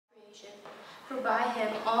creation. For by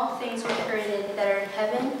him all things were created that are in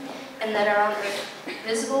heaven and that are on earth,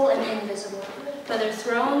 visible and invisible, whether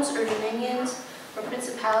thrones or dominions or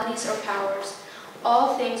principalities or powers.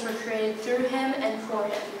 All things were created through him and for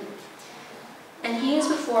him. And he is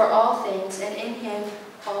before all things, and in him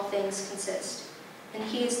all things consist. And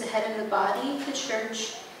he is the head of the body, the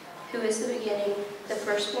church, who is the beginning, the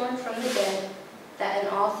firstborn from the dead, that in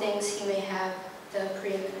all things he may have the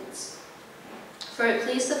preeminence. For it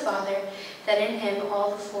pleased the Father that in him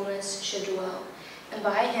all the fullness should dwell, and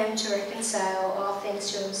by him to reconcile all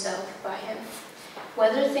things to himself by him,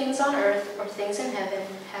 whether things on earth or things in heaven,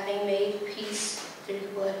 having made peace through the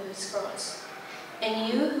blood of his cross.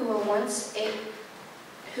 And you who once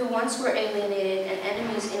were alienated and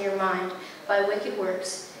enemies in your mind by wicked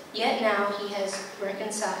works, yet now he has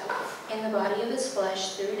reconciled in the body of his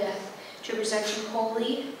flesh through death, to present you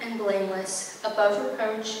holy and blameless, above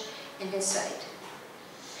reproach in his sight.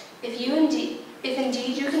 If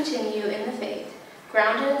indeed you continue in the faith,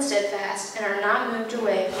 grounded and steadfast, and are not moved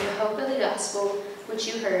away from the hope of the gospel which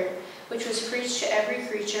you heard, which was preached to every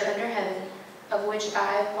creature under heaven, of which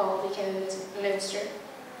I, Paul, became a minister.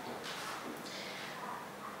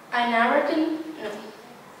 I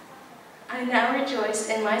now rejoice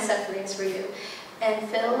in my sufferings for you, and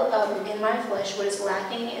fill up in my flesh what is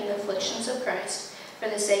lacking in the afflictions of Christ, for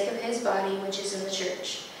the sake of his body which is in the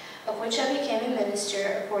church, of which I became a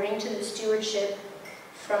minister according to the stewardship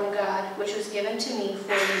from God, which was given to me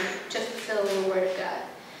for you, to fulfill the word of God.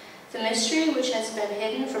 The mystery which has been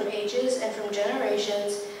hidden from ages and from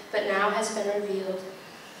generations, but now has been revealed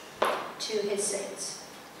to his saints.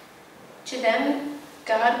 To them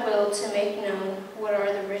God willed to make known what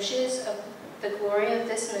are the riches of the glory of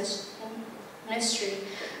this mystery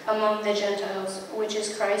among the Gentiles, which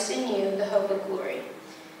is Christ in you, the hope of glory.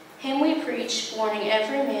 Him we preach, warning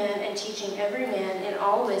every man and teaching every man in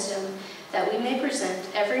all wisdom, that we may present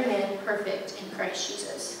every man perfect in Christ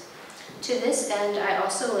Jesus. To this end I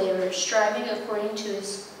also labor, striving according to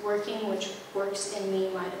his working which works in me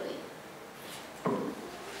mightily.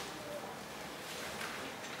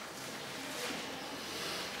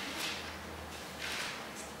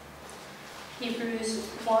 Hebrews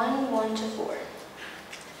 1:1-4.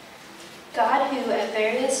 God, who at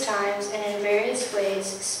various times and in various ways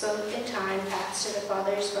spoke in time past to the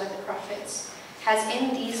fathers by the prophets, has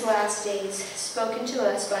in these last days spoken to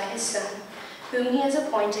us by his Son, whom he has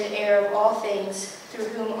appointed heir of all things, through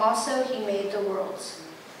whom also he made the worlds,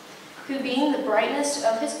 who being the brightness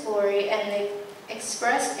of his glory and the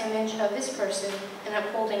express image of his person, and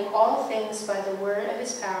upholding all things by the word of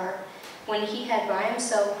his power, when he had by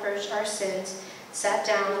himself purged our sins, sat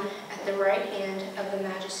down at the right hand of the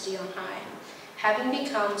Majesty on high, having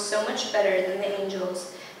become so much better than the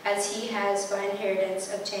angels, as he has by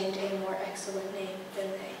inheritance obtained a more excellent name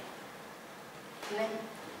than they. Amen.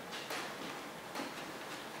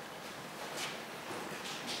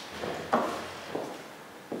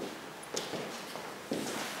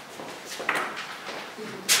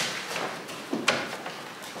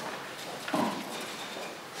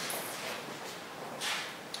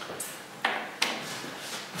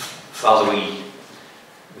 Father, we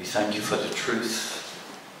thank you for the truth.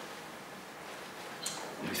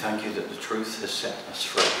 We thank you that the truth has set us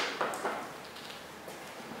free.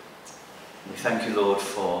 We thank you, Lord,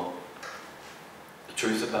 for the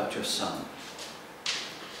truth about your Son,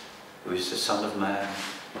 who is the Son of Man,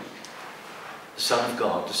 the Son of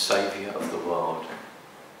God, the Saviour of the world,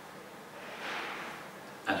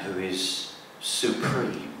 and who is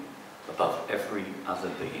supreme above every other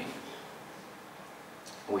being.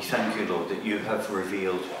 We thank you, Lord, that you have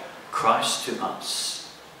revealed Christ to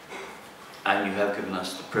us, and you have given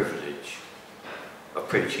us the privilege of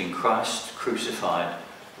preaching Christ crucified,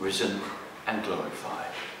 risen and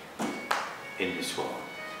glorified in this world.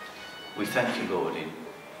 We thank you, Lord, in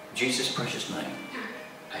Jesus' precious name.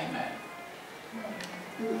 Amen.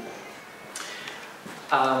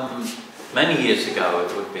 Many years ago,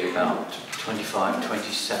 it would be about 25,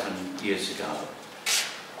 27 years ago,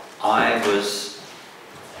 I was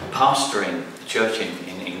pastoring the church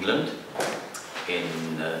in England, in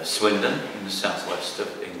Swindon, in the southwest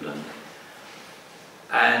of England.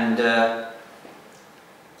 And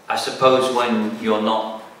I suppose when you're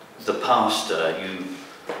not the pastor,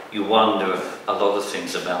 you wonder a lot of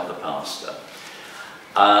things about the pastor.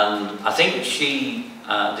 And I think she,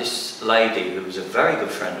 this lady, who was a very good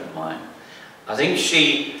friend of mine, I think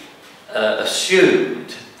she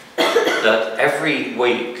assumed that every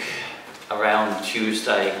week around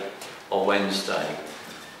Tuesday or Wednesday,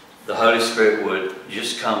 the Holy Spirit would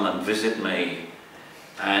just come and visit me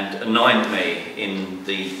and anoint me in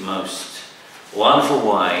the most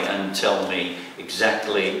wonderful way and tell me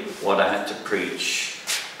exactly what I had to preach.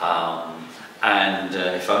 And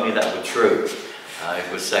if only that were true,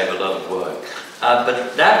 it would save a lot of work.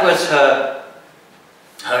 But that was her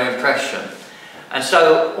impression. And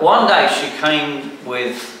so one day she came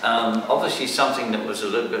with obviously something that was a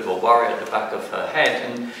little bit of a worry at the back of her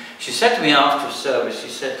head. And she said to me after service, she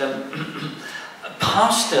said,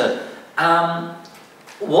 Pastor,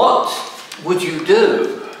 what would you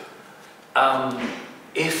do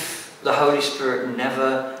if the Holy Spirit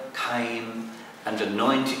never came and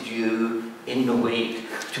anointed you in the week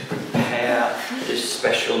to prepare this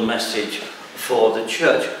special message for the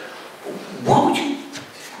church? What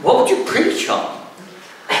would you preach on?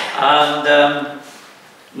 And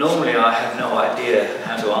normally I have no idea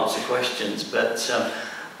how to answer questions, but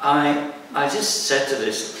I just said to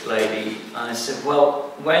this lady, I said,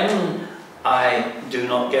 well, when I do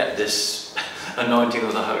not get this anointing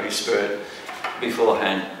of the Holy Spirit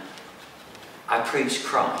beforehand, I preach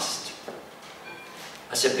Christ.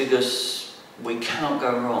 I said, because we cannot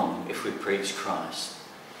go wrong if we preach Christ.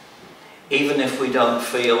 Even if we don't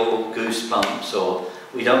feel goosebumps or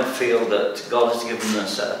we don't feel that God has given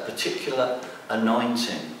us a particular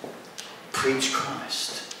anointing, preach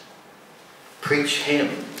Christ. Preach Him.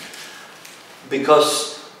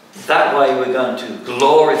 Because that way we're going to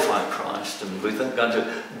glorify Christ and we're going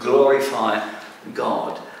to glorify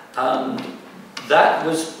God. And that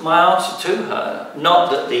was my answer to her.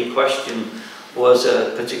 Not that the question was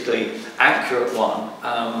a particularly accurate one.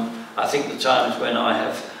 I think the times when I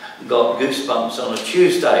have got goosebumps on a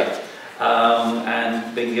Tuesday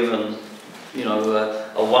and been given, you know,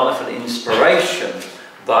 a wonderful inspiration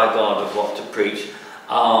by God of what to preach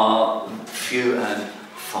are few and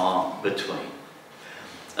far between.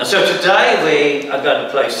 And so today we are going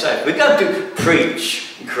to play safe. We're going to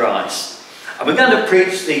preach Christ. And we're going to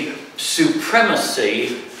preach the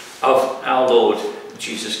supremacy of our Lord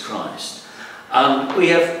Jesus Christ. We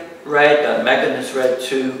have read, Megan has read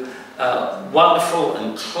two wonderful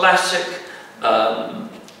and classic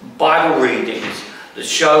Bible readings that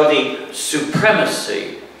show the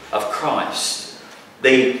supremacy of Christ,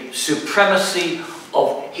 the supremacy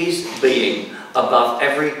of His being above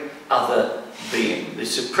every other being, the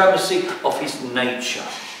supremacy of His nature,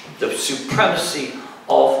 the supremacy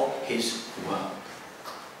of His work.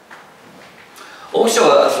 Also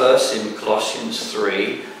a verse in Colossians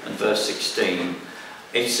 3 and verse 16,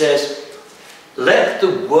 it says, let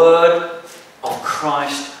the word of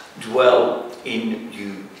Christ dwell in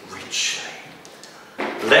you richly.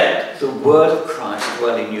 Let the word of Christ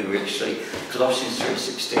dwell in you richly. Colossians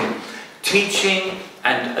 3:16. Teaching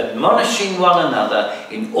and admonishing one another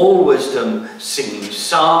in all wisdom, singing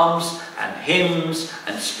psalms and hymns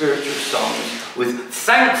and spiritual songs with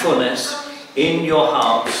thankfulness in your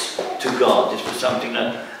hearts to God. This was something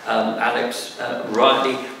that Alex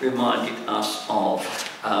rightly reminded us of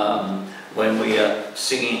when we are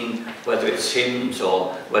singing, whether it's hymns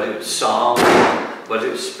or whether it's psalms, whether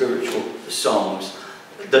it's spiritual songs.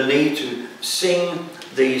 The need to sing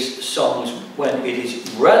these songs when it is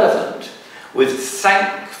relevant with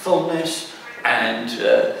thankfulness and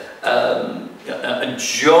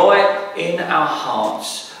joy in our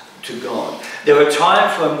hearts to God. There are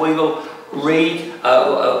times when we will read,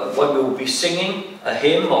 when we will be singing a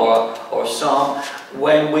hymn or a psalm,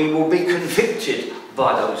 when we will be convicted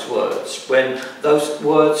by those words, when those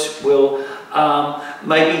words will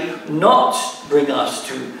maybe not bring us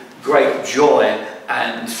to great joy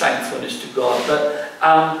and thankfulness to God, but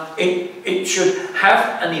it should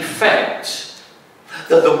have an effect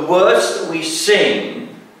that the words that we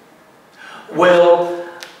sing will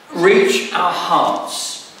reach our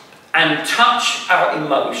hearts and touch our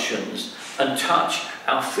emotions and touch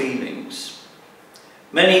our feelings.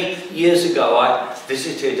 Many years ago I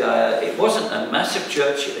visited, it wasn't a massive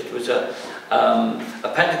church, it was a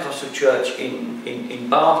Pentecostal church in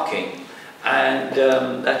Barking, and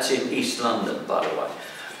that's in East London, by the way.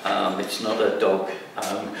 It's not a dog,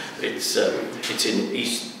 it's in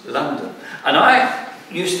East London. And I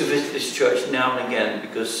used to visit this church now and again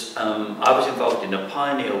because I was involved in a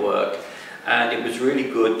pioneer work, and it was really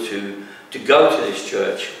good to go to this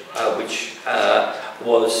church, which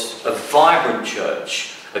was a vibrant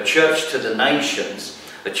church, a church to the nations,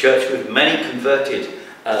 a church with many converted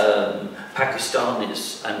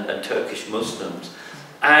Pakistanis and Turkish Muslims.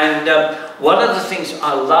 And one of the things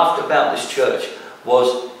I loved about this church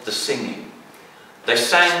was the singing. They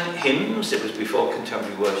sang hymns, it was before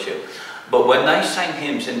contemporary worship, but when they sang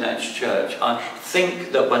hymns in that church, I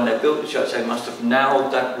think that when they built the church they must have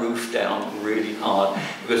nailed that roof down really hard,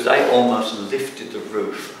 because they almost lifted the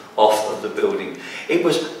roof off of the building. It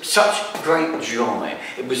was such great joy.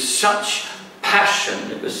 It was such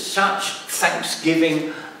passion. It was such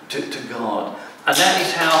thanksgiving to God. And that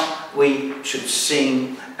is how we should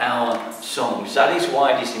sing our songs. That is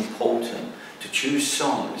why it is important to choose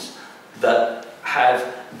songs that have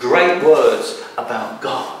great words about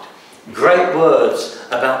God, great words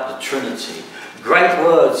about the Trinity, great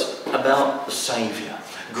words about the Saviour,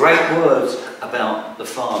 great words about the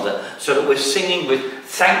Father, so that we're singing with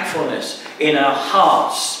thankfulness in our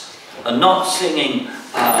hearts and not singing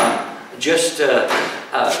just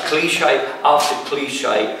cliche after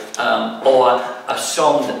cliche, or a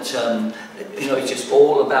song that is just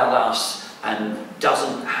all about us and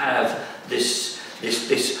doesn't have this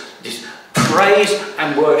praise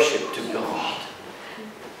and worship to God.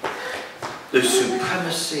 The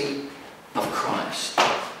supremacy of Christ.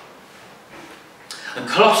 And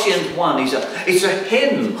Colossians 1 is a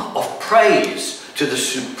hymn of praise to the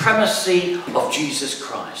supremacy of Jesus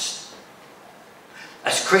Christ.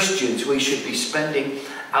 As Christians, we should be spending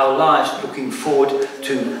our lives looking forward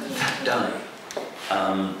to that day.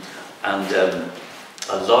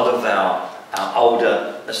 A lot of our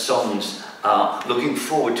older songs are looking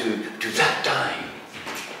forward to that day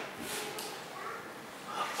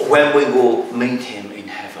when we will meet him in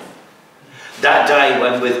heaven. That day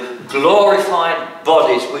when with glorified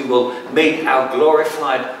bodies we will meet our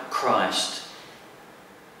glorified Christ.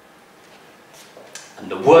 And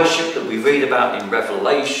the worship that we read about in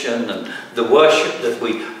Revelation and the worship that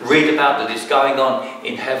we read about that is going on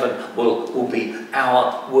in heaven will be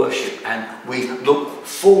our worship, and we look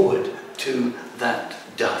forward to that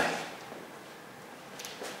day.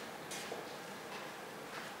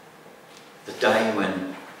 The day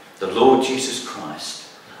when the Lord Jesus Christ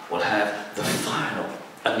will have the final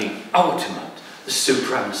and the ultimate, the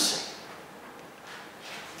supremacy,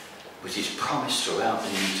 which is promised throughout the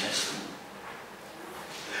New Testament.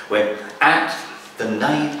 When at the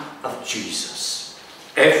name of Jesus,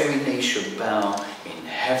 every knee shall bow in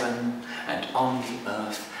heaven and on the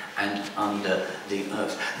earth and under the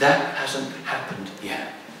earth. That hasn't happened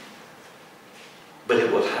yet. But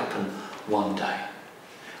it will happen one day.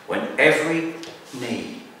 When every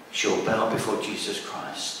knee shall bow before Jesus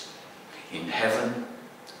Christ in heaven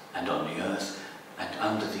and on the earth and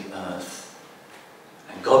under the earth.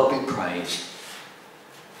 And God be praised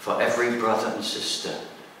for every brother and sister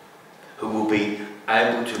who will be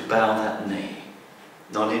able to bow that knee,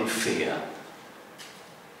 not in fear,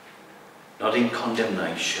 not in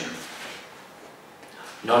condemnation,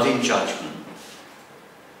 not in judgment,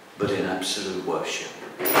 but in absolute worship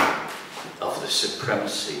of the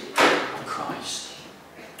supremacy of Christ.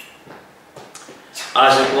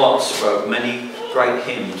 Isaac Watts wrote many great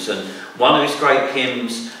hymns, and one of his great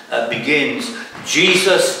hymns begins,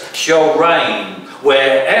 Jesus shall reign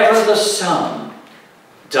wherever the sun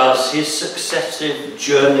does his successive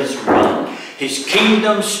journeys run. His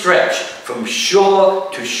kingdom stretch from shore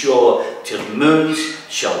to shore till moons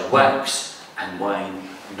shall wax and wane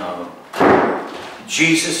no more.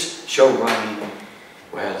 Jesus shall reign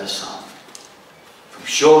where the sun, from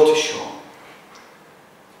shore to shore,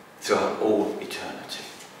 throughout all eternity.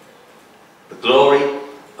 The glory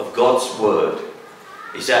of God's word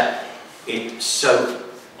is that it so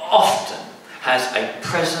often has a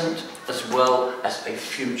present as well as a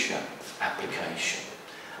future application.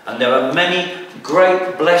 And there are many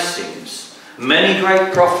great blessings, many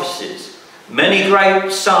great prophecies, many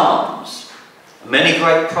great psalms, many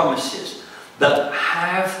great promises that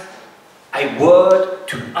have a word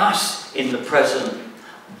to us in the present,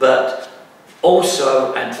 but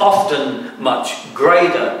also and often much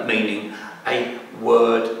greater meaning, a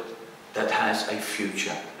word that has a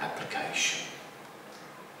future application.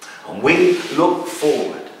 And we look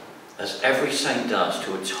forward, as every saint does,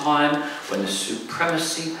 to a time when the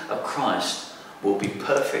supremacy of Christ will be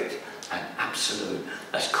perfect and absolute,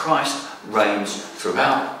 as Christ reigns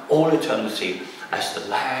throughout all eternity as the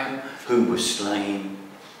Lamb who was slain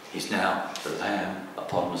is now the Lamb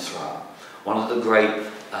upon the throne. One of the great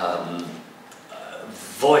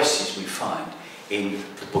voices we find in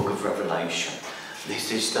the book of Revelation.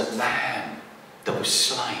 This is the Lamb that was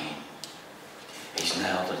slain. He's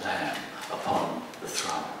now the Lamb upon the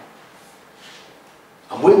throne.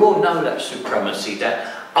 And we will know that supremacy,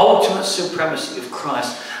 that ultimate supremacy of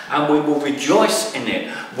Christ, and we will rejoice in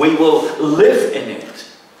it. We will live in it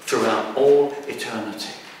throughout all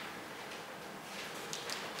eternity.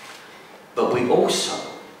 But we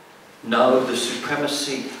also know the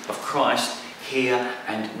supremacy of Christ here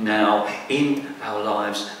and now in our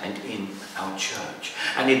lives and in our church.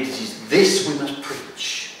 And it is this we must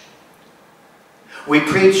preach. We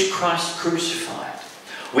preach Christ crucified.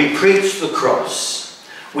 We preach the cross.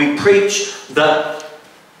 We preach that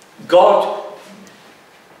God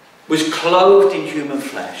was clothed in human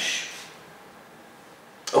flesh,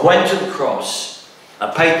 went to the cross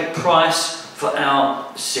and paid the price for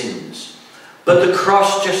our sins. But the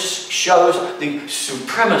cross just shows the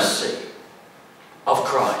supremacy of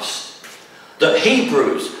Christ that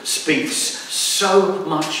Hebrews speaks so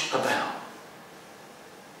much about.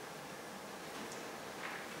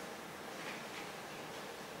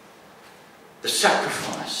 The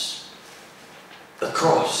sacrifice, the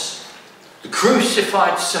cross, the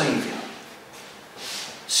crucified Saviour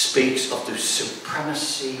speaks of the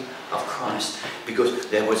supremacy of Christ, because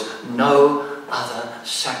there was no other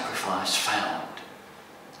sacrifice found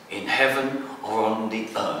in heaven or on the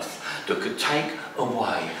earth that could take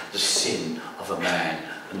away the sin of a man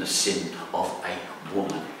and the sin of a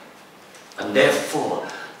woman. And therefore,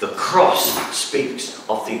 the cross speaks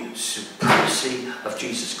of the supremacy of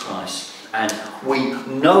Jesus Christ. And we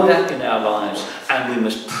know that in our lives, and we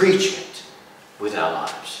must preach it with our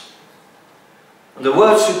lives. And the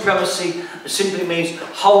word supremacy simply means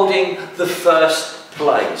holding the first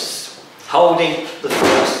place. Holding the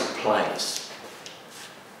first place.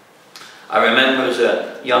 I remember as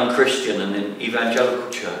a young Christian in an evangelical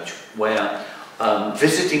church where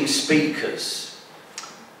visiting speakers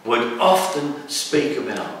would often speak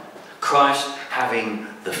about Christ having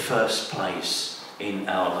the first place in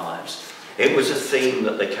our lives. It was a theme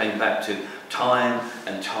that they came back to time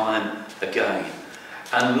and time again.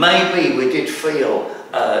 And maybe we did feel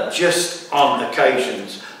just on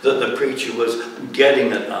occasions that the preacher was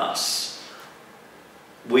getting at us.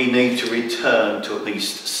 We need to return to at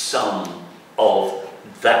least some of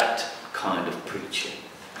that kind of preaching.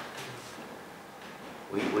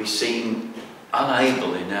 We seem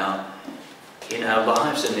unable in our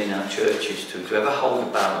lives and in our churches to ever hold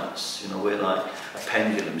a balance. You know, we're like a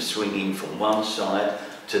pendulum swinging from one side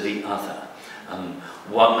to the other.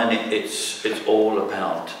 1 minute it's all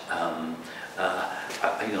about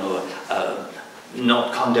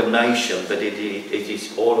not condemnation, but it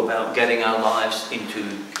is all about getting our lives into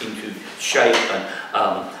shape,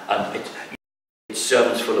 and it's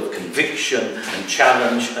sermons full of conviction and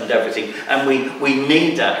challenge and everything, and we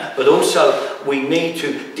need that. But also we need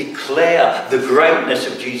to declare the greatness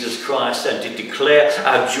of Jesus Christ and to declare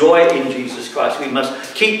our joy in Jesus Christ. We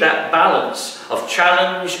must keep that balance of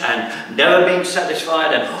challenge and never being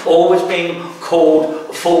satisfied and always being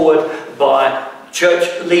called forward by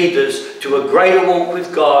church leaders to a greater walk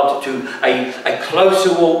with God, to a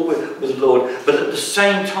closer walk with the Lord. But at the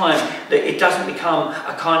same time, it doesn't become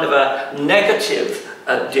a kind of a negative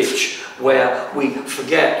ditch where we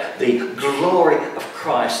forget the glory of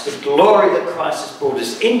Christ, the glory that Christ has brought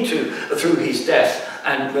us into through his death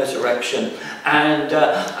and resurrection, and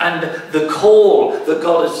the call that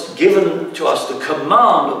God has given to us, the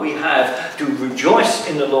command that we have to rejoice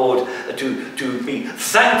in the Lord, to be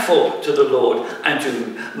thankful to the Lord, and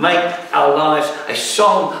to make our lives a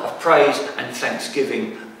song of praise and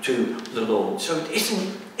thanksgiving to the Lord. So it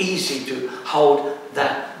isn't easy to hold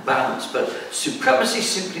that balance, but supremacy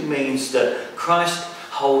simply means that Christ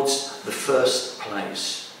holds the first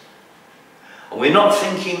place. And we're not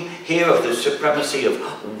thinking here of the supremacy of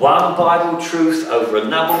one Bible truth over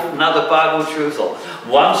another Bible truth, or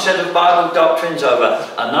one set of Bible doctrines over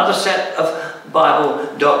another set of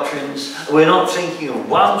Bible doctrines. We're not thinking of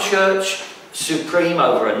one church supreme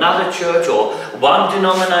over another church, or one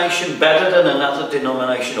denomination better than another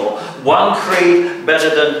denomination, or one creed better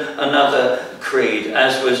than another creed,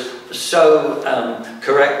 as was so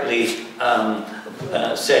correctly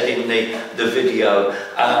said in the video.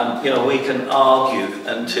 We can argue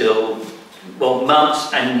until, well,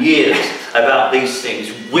 months and years about these things.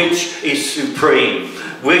 Which is supreme?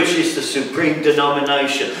 Which is the supreme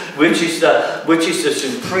denomination? Which is the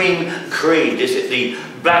supreme creed? Is it the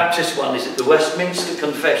Baptist one? Is it the Westminster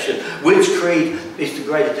Confession? Which creed is the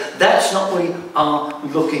greatest? That's not what we are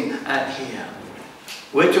looking at here.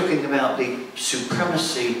 We're talking about the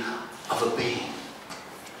supremacy of a being.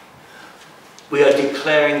 We are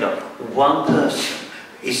declaring that one person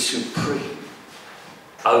is supreme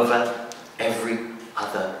over every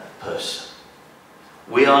other person.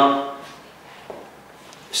 We are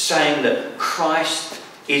saying that Christ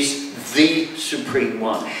is the supreme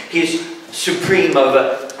one. He is supreme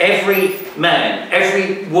over every man,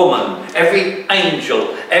 every woman, every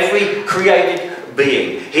angel, every created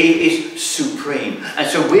being. He is supreme. And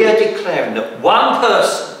so we are declaring that one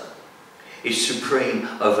person is supreme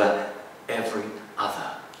over every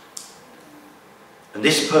other. And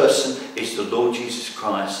this person is the Lord Jesus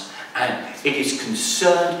Christ, and it is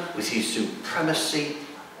concerned with his supremacy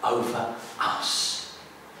over us.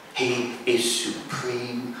 He is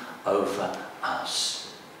supreme over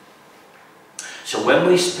us. So when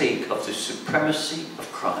we speak of the supremacy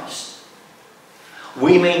of Christ,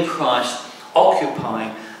 we mean Christ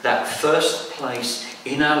occupying that first place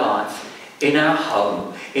in our life, in our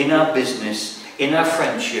home, in our business, in our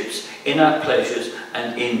friendships, in our pleasures,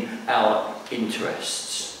 and in our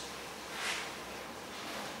interests.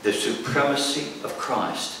 The supremacy of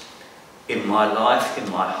Christ in my life, in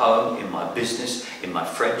my home, in my business, in my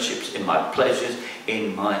friendships, in my pleasures,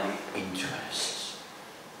 in my interests.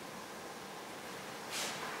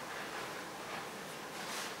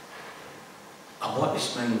 And what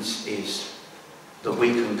this means is that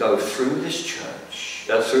we can go through this church,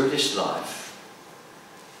 through this life,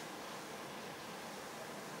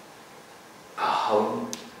 our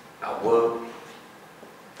home, our work,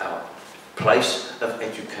 our place of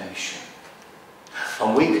education,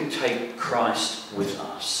 and we can take Christ with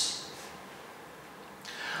us.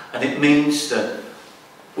 And it means that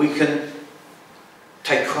we can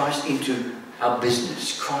take Christ into our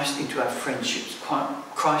business, Christ into our friendships,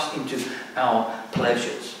 Christ into our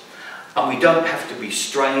pleasures. And we don't have to be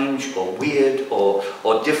strange or weird or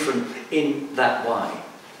different in that way.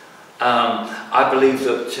 I believe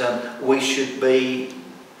that we should be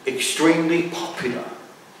extremely popular.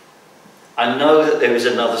 I know that there is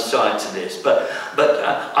another side to this, but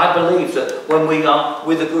I believe that when we are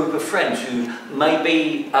with a group of friends who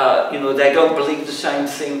maybe, they don't believe the same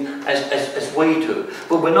thing as we do,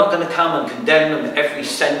 but we're not going to come and condemn them every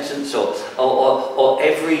sentence or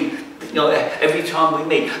every time we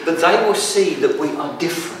meet. But they will see that we are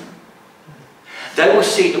different. They will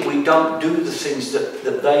see that we don't do the things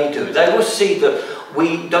that they do. They will see that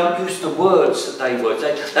we don't use the words that they would.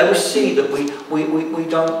 They will see that we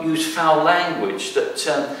don't use foul language,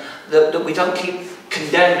 that we don't keep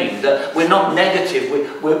condemning, that we're not negative,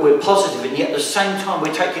 we're positive, and yet at the same time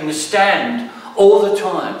we're taking a stand all the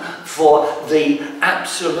time for the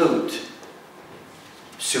absolute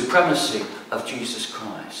supremacy of Jesus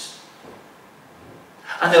Christ.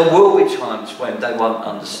 And there will be times when they won't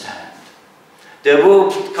understand. There will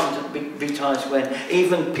come to be times when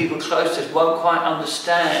even people close to us won't quite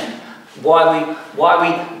understand why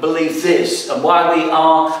we believe this and why we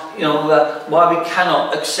are, why we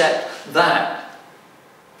cannot accept that.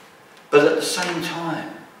 But at the same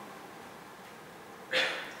time,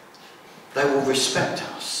 they will respect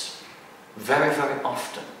us very, very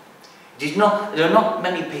often. There are not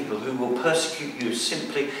many people who will persecute you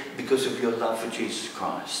simply because of your love for Jesus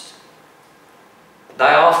Christ. They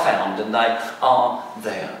are found and they are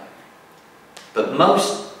there. But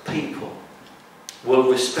most people will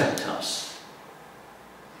respect us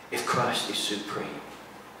if Christ is supreme.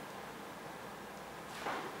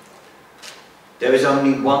 There is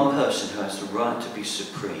only one person who has the right to be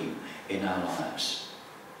supreme in our lives.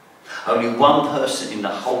 Only one person in the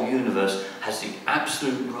whole universe has the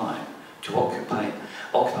absolute right to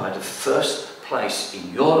occupy the first place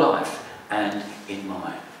in your life and in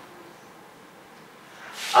mine.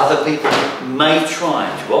 Other people may try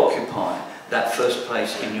to occupy that first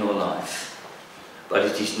place in your life, but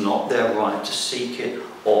it is not their right to seek it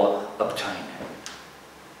or obtain it.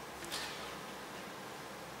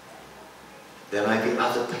 There may be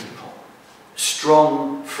other people,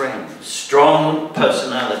 strong friends, strong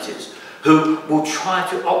personalities, who will try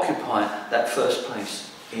to occupy that first place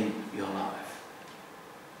in your life.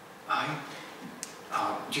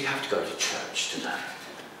 Do you have to go to church today?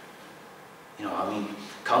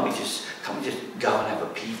 Can't we just go and have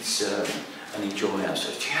a pizza and enjoy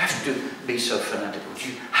ourselves? Do you have to be so fanatical? Do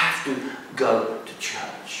you have to go to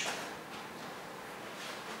church?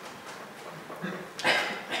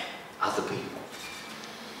 Other people.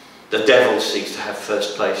 The devil seeks to have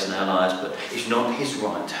first place in our lives, but it's not his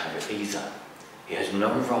right to have it either. He has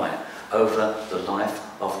no right over the life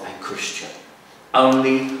of a Christian.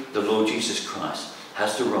 Only the Lord Jesus Christ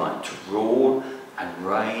has the right to rule and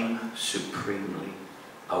reign supremely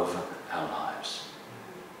over our lives.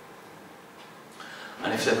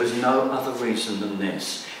 And if there was no other reason than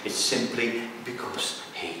this, it's simply because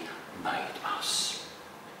he made us.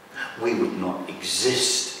 We would not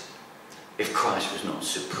exist if Christ was not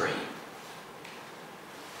supreme.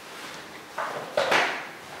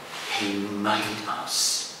 He made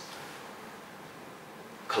us.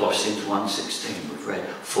 Colossians 1:16 we've read,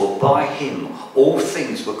 for by him all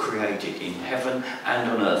things were created in heaven and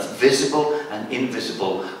on earth, visible and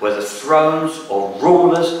invisible, whether thrones or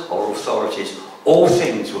rulers or authorities, all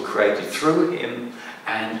things were created through him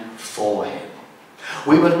and for him.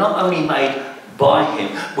 We were not only made by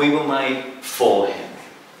him, we were made for him.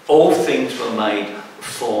 All things were made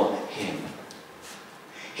for him.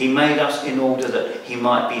 He made us in order that he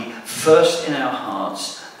might be first in our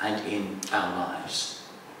hearts and in our lives.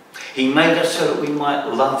 He made us so that we might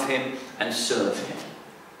love him and serve him.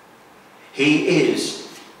 He is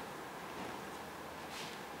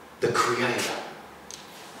the creator.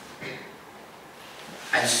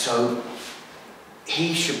 And so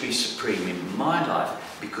he should be supreme in my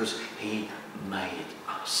life because he made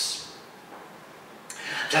us.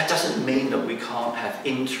 That doesn't mean that we can't have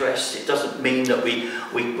interest. It doesn't mean that we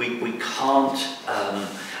can't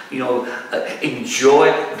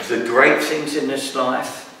enjoy the great things in this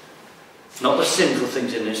life. Not the sinful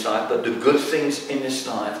things in this life, but the good things in this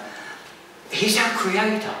life. He's our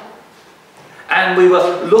creator. And we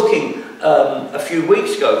were looking a few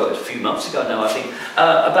weeks ago, a few months ago now I think,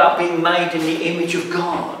 about being made in the image of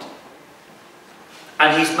God.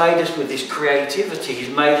 And he's made us with this creativity. He's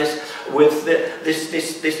made us with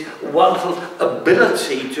this wonderful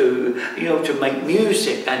ability to make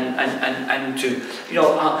music and to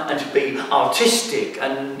be artistic.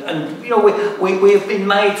 And we have been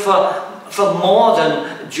made for more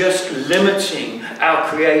than just limiting our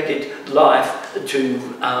created life to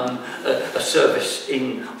a service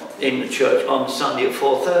in the church on Sunday at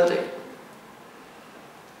 4:30.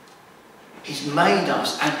 He's made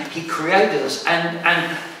us and he created us,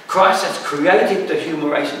 and Christ has created the human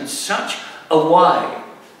race in such a way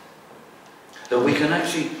that we can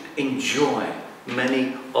actually enjoy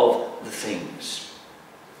many of the things.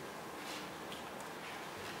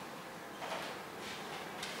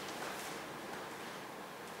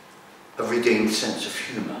 A redeemed sense of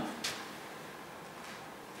humour.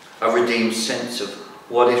 A redeemed sense of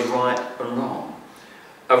what is right and wrong.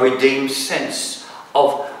 A redeemed sense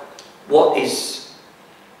of what is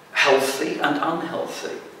healthy and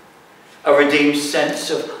unhealthy. A redeemed sense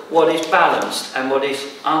of what is balanced and what is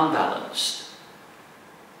unbalanced.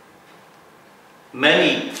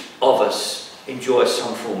 Many of us enjoy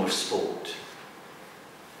some form of sport.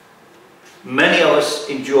 Many of us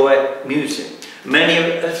enjoy music. Many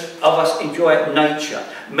of us enjoy nature.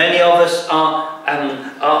 Many of us are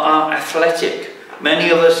athletic. Many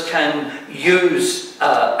of us can use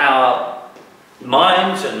our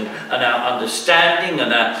minds and our understanding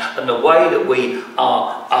and the way that we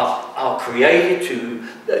are created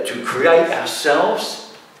to create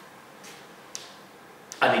ourselves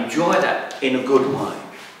and enjoy that in a good way.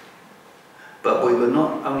 But we were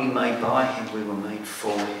not only made by him, we were made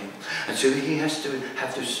for him. And so he has to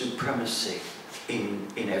have the supremacy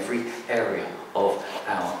in every area of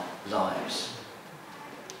our lives.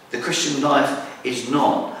 The Christian life is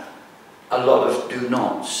not a lot of do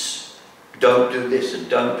nots. Don't do this and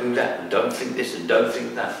don't do that and don't think this and don't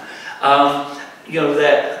think that.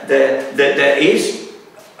 There is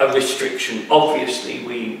a restriction. Obviously,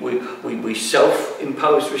 we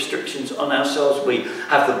self-impose restrictions on ourselves. We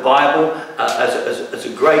have the Bible as a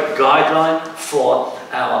great guideline for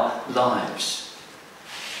our lives.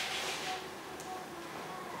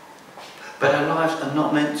 But our lives are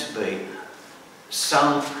not meant to be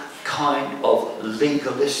some kind of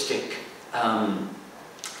legalistic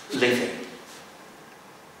living.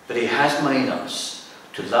 But he has made us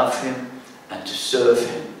to love him and to serve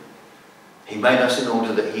him. He made us in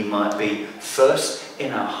order that he might be first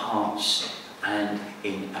in our hearts and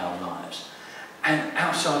in our lives. And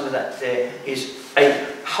outside of that, there is a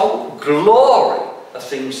whole glory of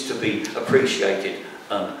things to be appreciated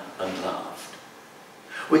and loved.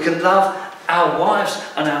 We can love our wives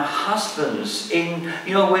and our husbands in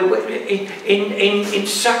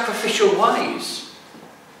sacrificial ways.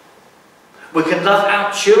 We can love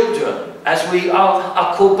our children as we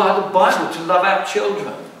are called by the Bible to love our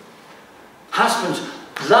children. Husbands,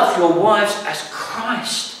 love your wives as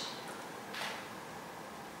Christ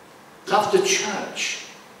loved the church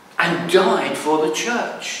and died for the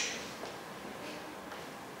church.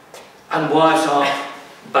 And wives are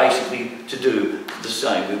basically to do the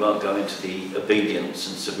same. We won't go into the obedience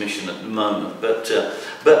and submission at the moment,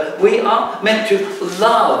 but we are meant to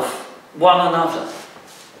love one another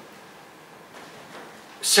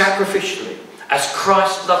sacrificially as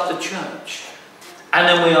Christ loved the church. And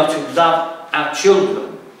then we are to love our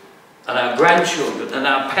children and our grandchildren and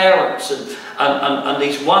our parents and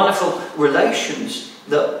these wonderful relations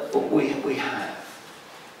that we have.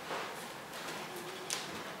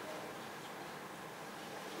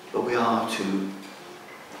 But we are to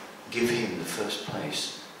give him the first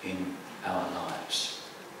place in our lives.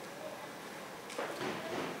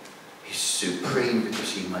 He's supreme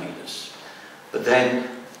because he made us. But then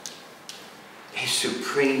he's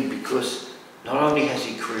supreme because not only has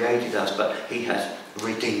he created us, but he has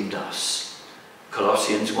redeemed us.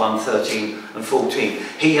 Colossians 1:13 and 14.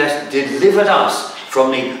 He has delivered us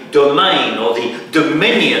from the domain or the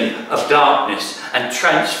dominion of darkness and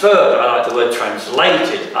transferred, I like the word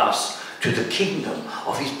translated, us to the kingdom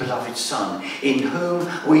of his beloved Son, in whom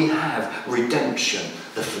we have redemption,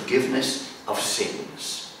 the forgiveness of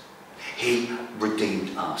sins. He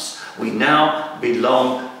redeemed us. We now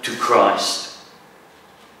belong to Christ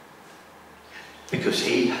because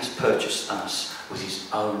he has purchased us with his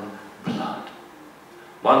own blood.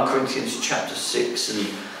 1 Corinthians chapter 6 and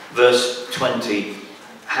verse 20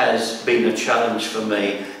 has been a challenge for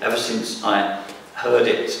me ever since I heard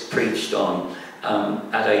it preached on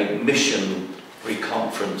at a missionary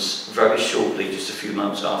conference very shortly, just a few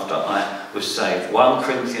months after I was saved. 1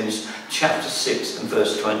 Corinthians chapter 6 and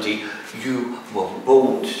verse 20, you were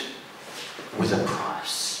bought with a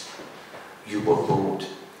price. You were bought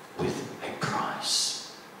with a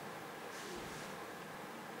price.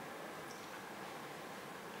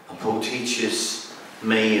 And Paul teaches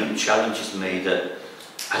me and challenges me that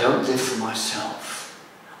I don't live for myself.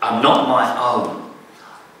 I'm not my own.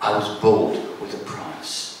 I was bought with a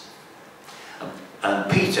price. And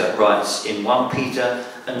Peter writes in 1 Peter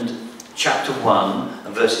and chapter 1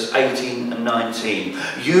 and verses 18 and 19,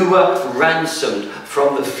 you were ransomed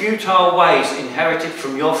from the futile ways inherited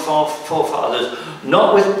from your forefathers,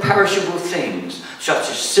 not with perishable things such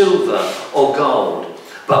as silver or gold,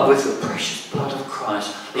 but with the precious blood of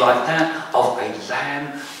Christ, like that of a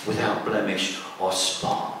lamb without blemish or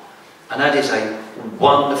spot. And that is a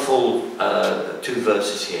wonderful 2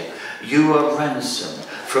 verses here. You are ransomed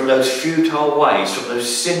from those futile ways, from those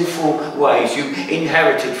sinful ways you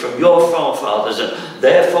inherited from your forefathers and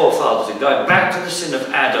their forefathers, and going back to the sin of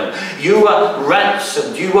Adam. You are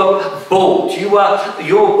ransomed, you are bought,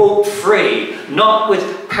 you're bought free, not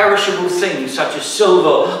with perishable things such as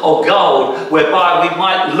silver or gold, whereby we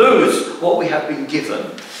might lose what we have been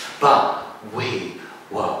given, but we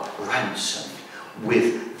were ransomed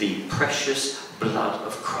with the precious blood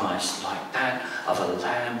of Christ, like that of a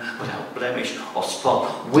lamb without blemish or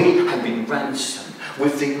spot. We have been ransomed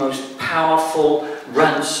with the most powerful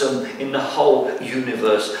ransom in the whole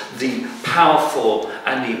universe, the powerful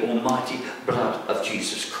and the almighty blood of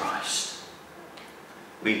Jesus Christ.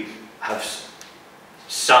 We have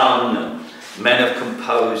sung and men have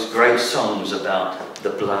composed great songs about the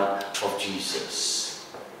blood of Jesus.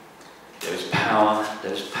 There is power,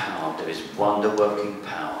 there is wonder-working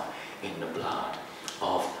power in the blood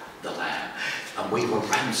of the Lamb. And we were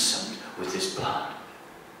ransomed with this blood.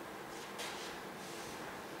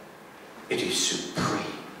 It is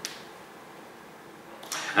supreme.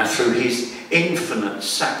 And through his infinite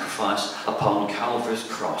sacrifice upon Calvary's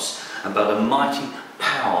cross, and by the mighty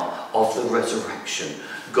power of the resurrection,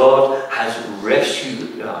 God has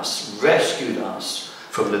rescued us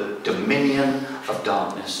from the dominion of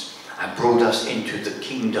darkness and brought us into the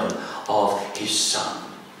kingdom of his Son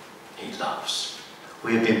he loves.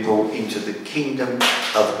 We have been brought into the kingdom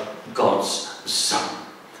of God's Son.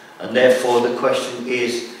 And therefore the question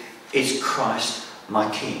is Christ my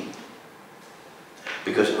King?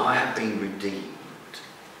 Because I have been redeemed.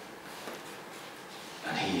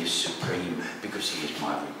 And he is supreme because he is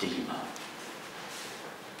my Redeemer.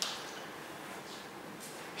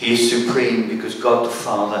 He is supreme because God the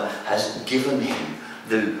Father has given him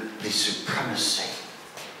the supremacy.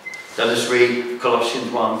 Let us read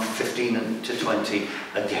Colossians 1:15 to 20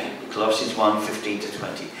 again. Colossians 1:15 to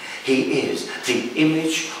 20. He is the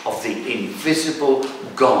image of the invisible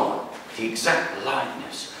God, the exact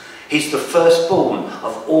likeness. He's the firstborn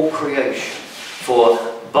of all creation, for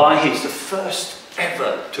by his the first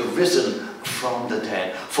ever to risen from the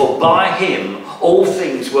dead. For by him all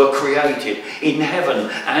things were created, in heaven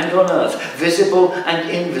and on earth, visible and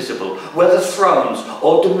invisible, whether thrones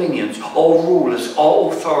or dominions or rulers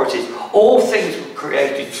or authorities. All things were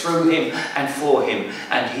created through him and for him,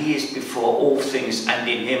 and he is before all things, and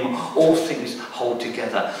in him all things hold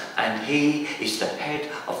together. And he is the head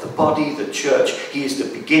of the body, the church. He is the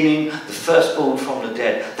beginning, the firstborn from the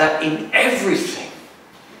dead, that in everything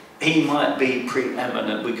he might be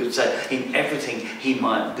preeminent. We could say in everything he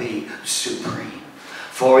might be supreme.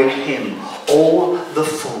 For in him all the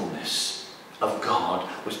fullness of God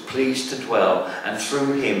was pleased to dwell, and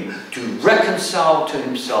through him to reconcile to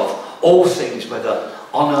himself all things, whether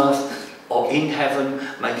on earth or in heaven,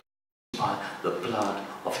 making by the blood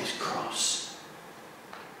of his cross.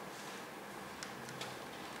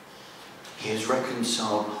 He has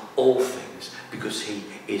reconciled all things because he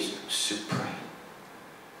is supreme.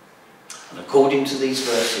 And according to these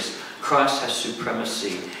verses, Christ has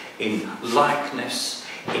supremacy in likeness,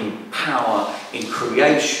 in power, in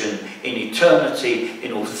creation, in eternity,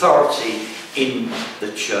 in authority, in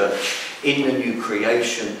the church. in the new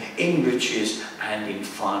creation, in riches, and in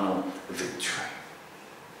final victory.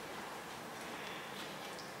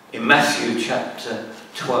 In Matthew chapter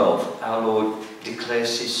 12, our Lord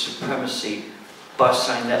declares his supremacy by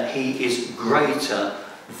saying that he is greater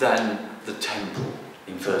than the temple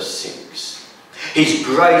in verse 6. He's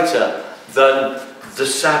greater than the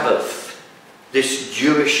Sabbath, this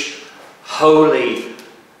Jewish holy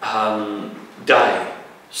day,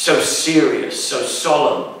 so serious, so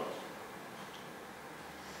solemn.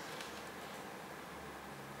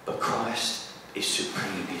 But Christ is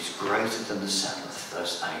supreme. He's greater than the Sabbath,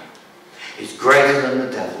 verse 8. He's greater than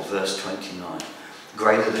the devil, verse 29.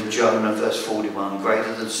 Greater than Jonah, verse 41.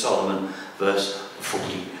 Greater than Solomon, verse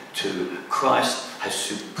 42. Christ has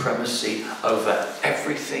supremacy over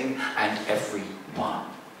everything and everyone.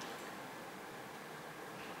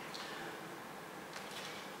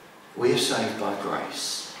 We are saved by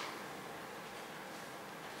grace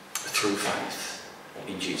through faith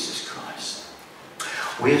in Jesus Christ.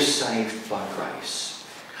 We are saved by grace.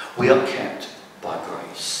 We are kept by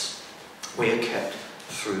grace. We are kept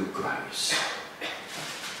through grace.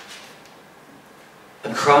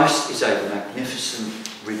 And Christ is a magnificent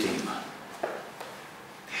Redeemer.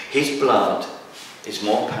 His blood is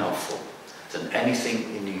more powerful than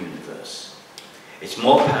anything in the universe. It's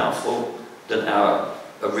more powerful than our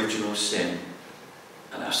original sin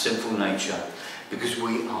and our sinful nature, because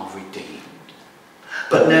we are redeemed.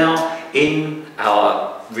 But now, in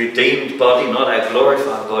our redeemed body, not our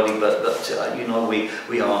glorified body, but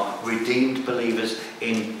we are redeemed believers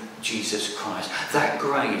in Jesus Christ. That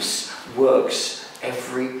grace works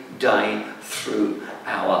every day through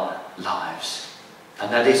our lives.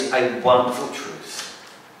 And that is a wonderful truth.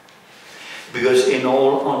 Because in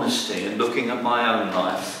all honesty, and looking at my own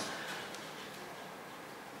life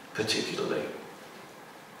particularly,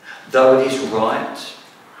 though it is right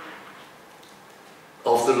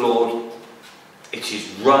of the Lord, it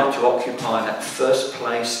is right to occupy that first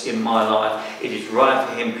place in my life, it is right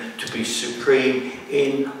for him to be supreme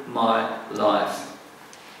in my life,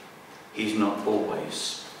 he's not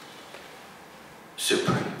always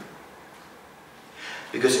supreme.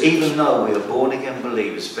 Because even though we are born again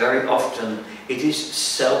believers, very often it is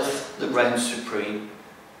self that reigns supreme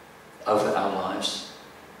over our lives.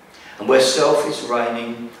 And where self is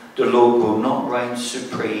reigning, the Lord will not reign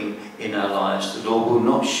supreme in our lives. The Lord will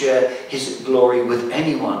not share his glory with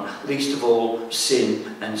anyone, least of all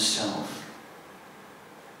sin and self.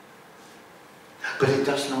 But it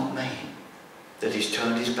does not mean that he's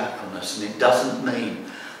turned his back on us, and it doesn't mean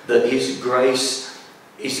that his grace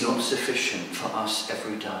is not sufficient for us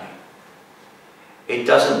every day. It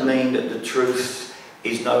doesn't mean that the truth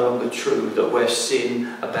is no longer true, that where sin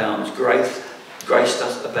abounds, grace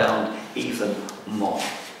does abound even more.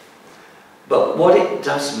 But what it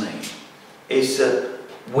does mean is that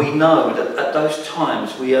we know that at those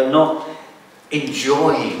times we are not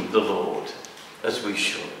enjoying the Lord as we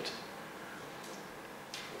should.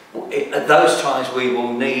 At those times we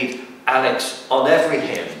will need Alex on every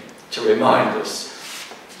hymn to remind us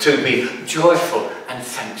to be joyful and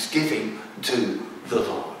thanksgiving to the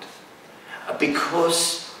Lord.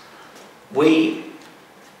 Because we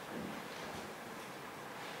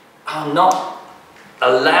are not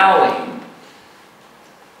allowing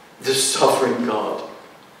the sovereign God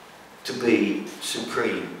to be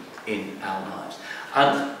supreme in our lives.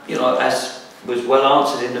 And, as was well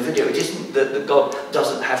answered in the video, it isn't that God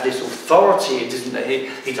doesn't have this authority, it isn't that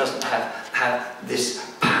he doesn't have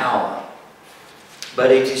this power.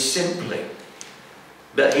 But it is simply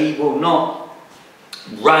that he will not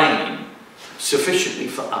reign sufficiently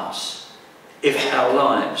for us if our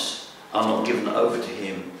lives are not given over to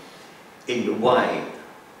him in the way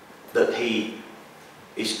that he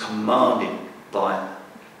is commanded by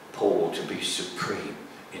Paul to be supreme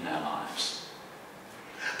in our lives.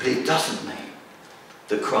 But it doesn't mean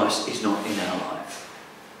that Christ is not in our life.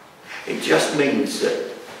 It just means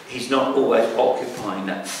that he's not always occupying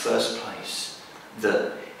that first place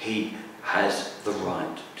that he has the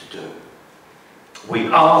right to do. We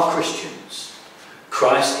are Christians.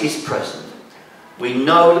 Christ is present. We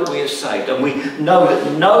know that we are saved, and we know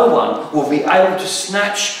that no one will be able to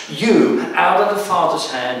snatch you out of the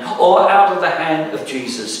Father's hand or out of the hand of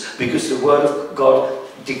Jesus, because the Word of God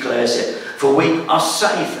declares it. For we are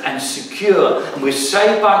safe and secure, and we're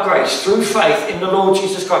saved by grace through faith in the Lord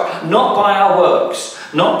Jesus Christ, not by our works,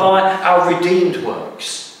 not by our redeemed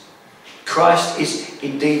works. Christ is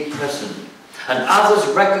indeed present, and others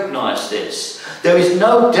recognise this. There is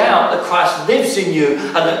no doubt that Christ lives in you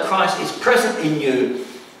and that Christ is present in you,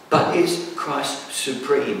 but is Christ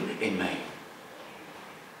supreme in me?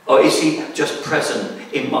 Or is he just present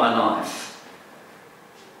in my life.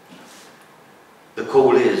 The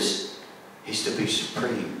call is to be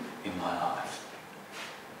supreme in my life.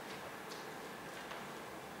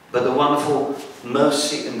 But the wonderful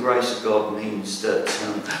mercy and grace of God means that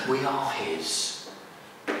we are His.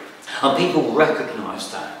 And people recognise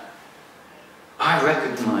that. I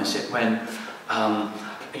recognise it when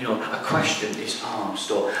a question is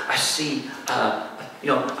asked, or I see a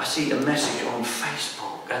message on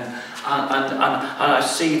Facebook, and I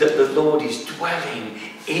see that the Lord is dwelling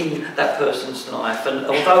in that person's life. And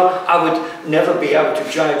although I would never be able to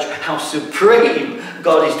judge how supreme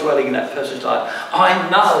God is dwelling in that person's life, I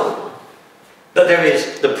know that there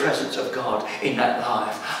is the presence of God in that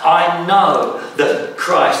life. I know that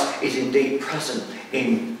Christ is indeed present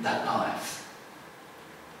in that life.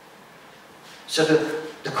 So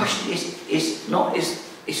the question is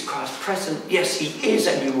Christ present? Yes, He is,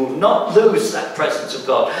 and you will not lose that presence of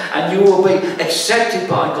God, and you will be accepted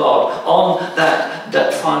by God on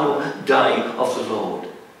that final day of the Lord.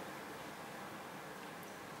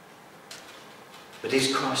 But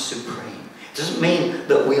is Christ supreme? It doesn't mean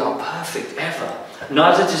that we are perfect ever.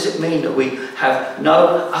 Neither does it mean that we have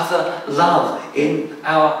no other love in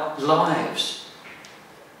our lives.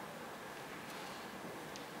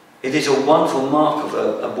 It is a wonderful mark of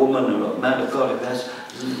a woman or a man of God who has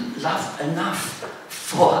love enough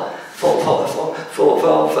for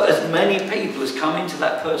as many people as come into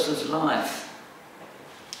that person's life.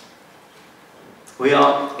 We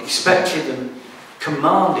are expected and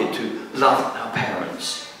commanded to love our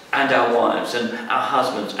parents and our wives and our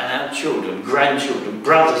husbands and our children, grandchildren,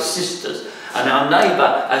 brothers, sisters, and our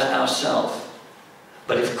neighbour as ourselves.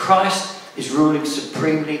 But if Christ is ruling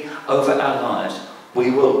supremely over our lives,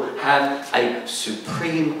 we will have a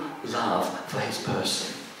supreme love for His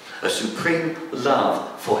person, a supreme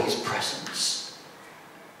love for His presence.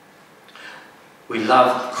 We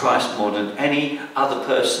love Christ more than any other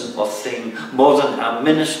person or thing, more than our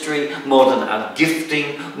ministry, more than our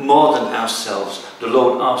gifting, more than ourselves. The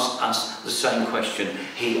Lord asks us the same question.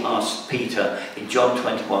 He asked Peter in John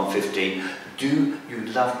 21:15, "Do you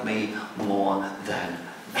love me more than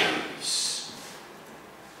these?"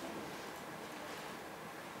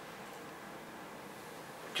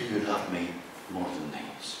 Do you love me more than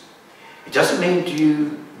these? It doesn't mean do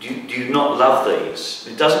you not love these.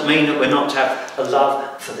 It doesn't mean that we're not to have a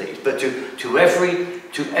love for these. But to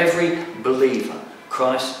every believer,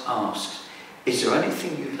 Christ asks, is there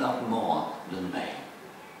anything you love more than me?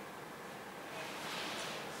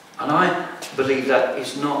 And I believe that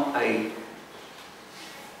is not a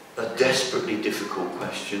desperately difficult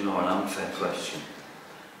question or an unfair question.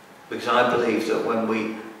 Because I believe that when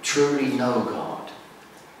we truly know God,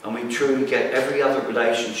 and we truly get every other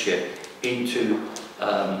relationship into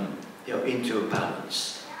a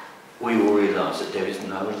balance, we will realise that there is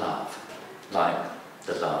no love like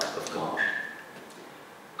the love of God.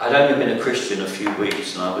 I'd only been a Christian a few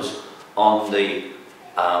weeks, and I was on the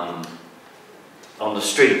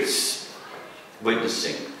streets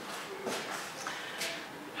witnessing.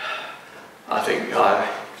 I think I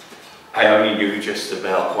only knew just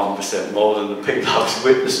about 1% more than the people I was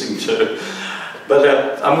witnessing to. But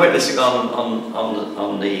I'm witnessing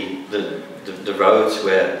on the roads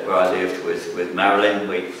where I lived with Marilyn.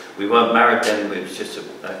 We weren't married then. It was just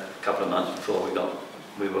a couple of months before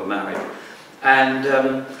we were married. And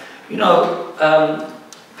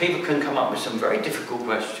people can come up with some very difficult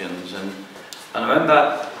questions. And I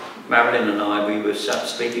remember Marilyn and I, we were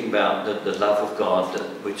speaking about the love of God, that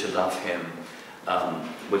we're to love Him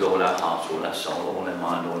with all our hearts, all our soul, all our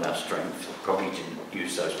mind, all our strength. I probably didn't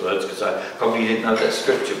use those words because I probably didn't know that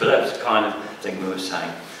scripture, but that was the kind of thing we were saying.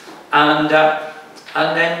 And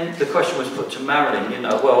then the question was put to Marilyn, if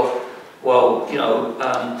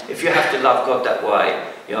you have to love God that way,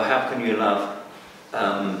 how can you love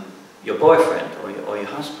your boyfriend or your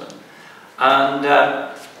husband? And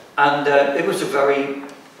it was a very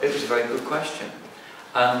good question.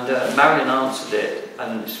 And Marilyn answered it,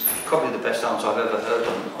 and it's probably the best answer I've ever heard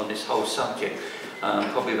on this whole subject,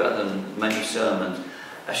 probably better than many sermons.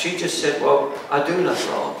 She just said, well, I do love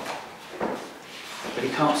God, but He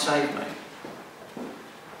can't save me.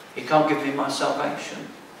 He can't give me my salvation.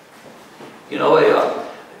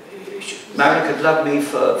 Marilyn could love me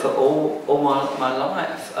for all my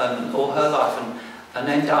life, and all her life, and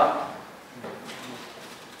end up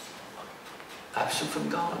absent from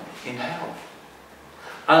God, in hell.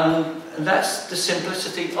 And that's the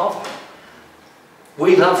simplicity of it.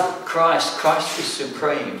 We love Christ. Christ is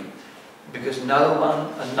supreme, because no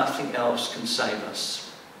one and nothing else can save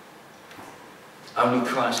us. Only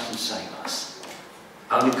Christ can save us.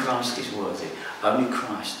 Only Christ is worthy. Only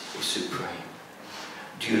Christ is supreme.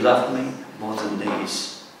 Do you love me more than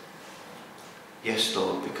these? Yes,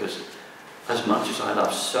 Lord, because as much as I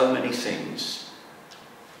love so many things,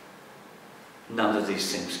 none of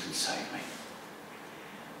these things can save me.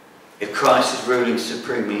 If Christ is ruling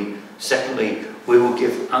supremely, secondly, we will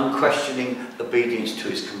give unquestioning obedience to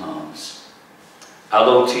his commands. Our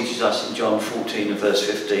Lord teaches us in John 14 and verse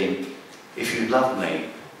 15, if you love me,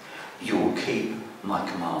 you will keep my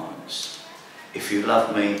commandments. If you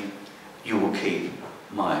love me, you will keep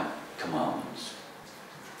my commandments.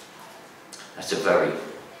 That's a very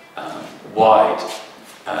wide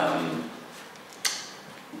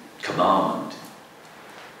commandment.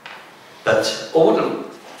 But all the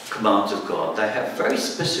commands of God, they have very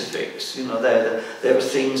specifics. You know, there are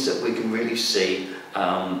things that we can really see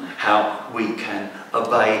how we can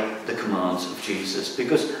obey the commands of Jesus.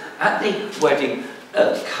 Because at the wedding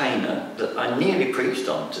at Cana that I nearly preached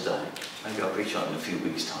on today, maybe I'll preach on in a few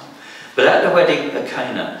weeks' time, but at the wedding at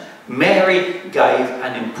Cana, Mary gave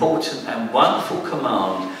an important and wonderful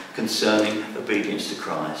command concerning obedience to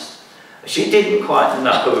Christ. She didn't quite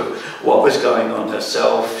know what was going on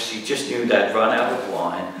herself. She just knew they'd run out of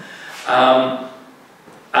wine.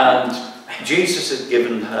 And Jesus had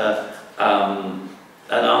given her an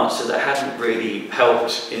answer that hadn't really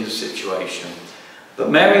helped in the situation. But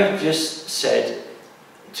Mary just said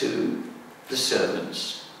to the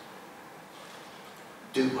servants,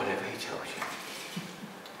 do whatever he tells you.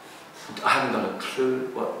 I haven't got a clue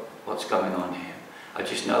what's going on here. I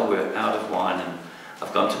just know we're out of wine, and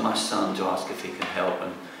I've gone to my son to ask if he can help,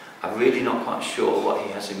 and I'm really not quite sure what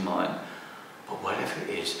he has in mind. But whatever it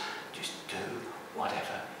is, just do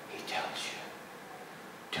whatever he tells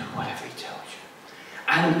you. Do whatever he tells you.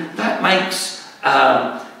 And that makes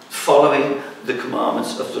following the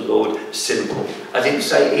commandments of the Lord simple. I didn't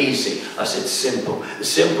say easy, I said simple.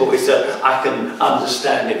 Simple is that I can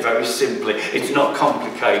understand it very simply. It's not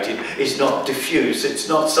complicated, it's not diffuse, it's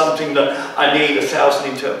not something that I need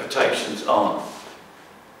 1,000 interpretations on.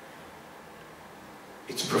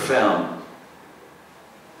 It's profound,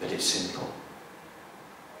 but it's simple.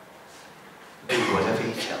 Do whatever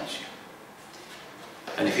he tells you.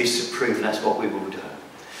 And if he's supreme, that's what we will do.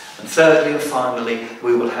 And thirdly and finally,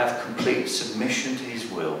 we will have complete submission to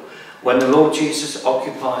his will. When the Lord Jesus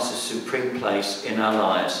occupies a supreme place in our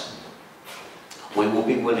lives, we will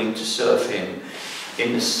be willing to serve him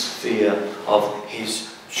in the sphere of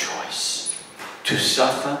his choice. To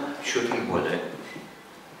suffer, should he will it,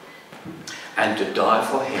 and to die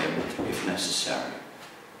for him if necessary.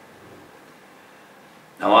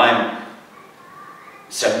 Now I'm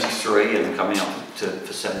 73 and coming up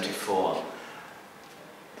for 74.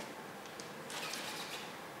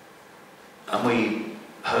 And we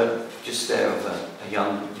heard just there of a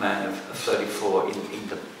young man of 34 in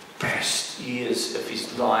the best years of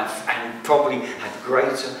his life, and probably had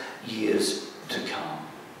greater years to come.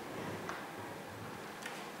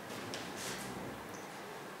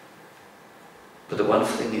 But the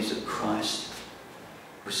wonderful thing is that Christ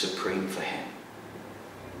was supreme for him,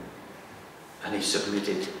 and he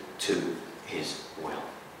submitted to his will.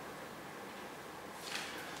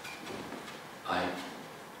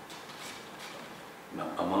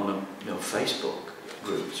 I'm on Facebook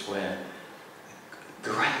groups where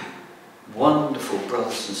great, wonderful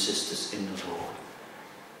brothers and sisters in the Lord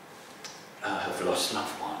have lost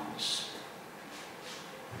loved ones,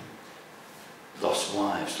 lost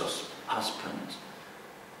wives, lost husbands.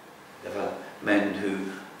 There are men who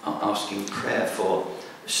are asking prayer for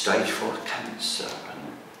stage 4 cancer,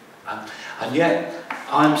 and yet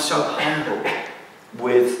I'm so humbled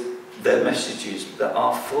with their messages that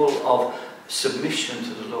are full of submission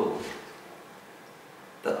to the Lord,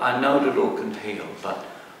 that I know the Lord can heal, but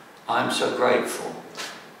I'm so grateful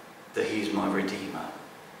that he's my Redeemer,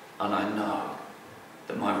 and I know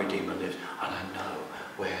that my Redeemer lives, and I know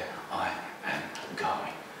where I am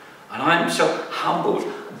going. And I'm so humbled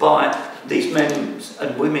by these men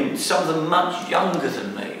and women, some of them much younger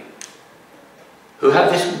than me, who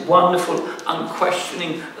have this wonderful,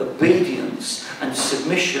 unquestioning obedience and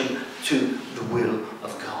submission to the will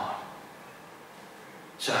of God.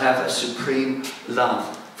 So have a supreme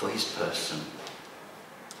love for his person.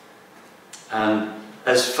 And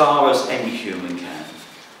as far as any human can,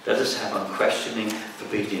 let us have unquestioning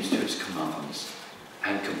obedience to his commands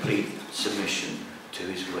and complete submission to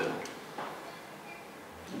his will.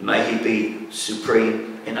 May he be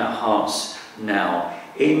supreme in our hearts now,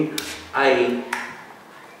 in a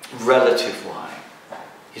relative way.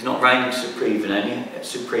 He's not reigning supreme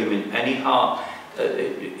in any heart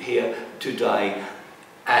here today,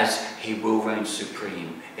 as he will reign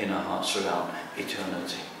supreme in our hearts throughout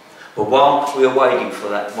eternity. But while we are waiting for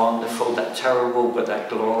that wonderful, that terrible, but that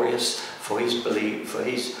glorious, for his belief, for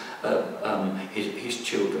his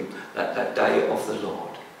children, that day of the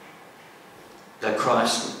Lord, that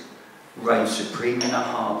Christ reigns supreme in our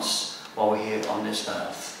hearts while we're here on this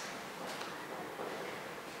earth.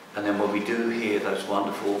 And then when we do hear those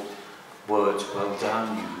wonderful words, well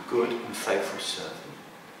done, you good and faithful servant,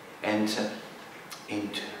 enter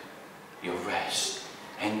into your rest,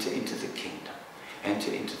 enter into the kingdom,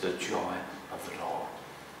 enter into the joy of the Lord.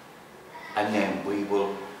 And then we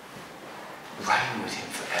will reign with him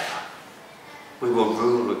forever. We will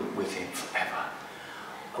rule with him forever.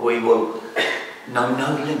 We will know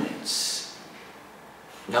no limits,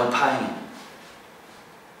 no pain,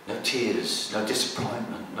 no tears, no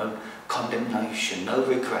disappointment, no condemnation, no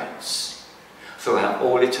regrets. Throughout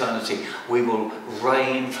all eternity, we will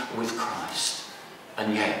reign with Christ,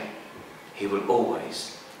 and yet he will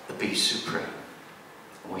always be supreme.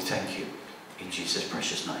 And we thank you in Jesus'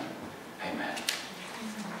 precious name. Amen.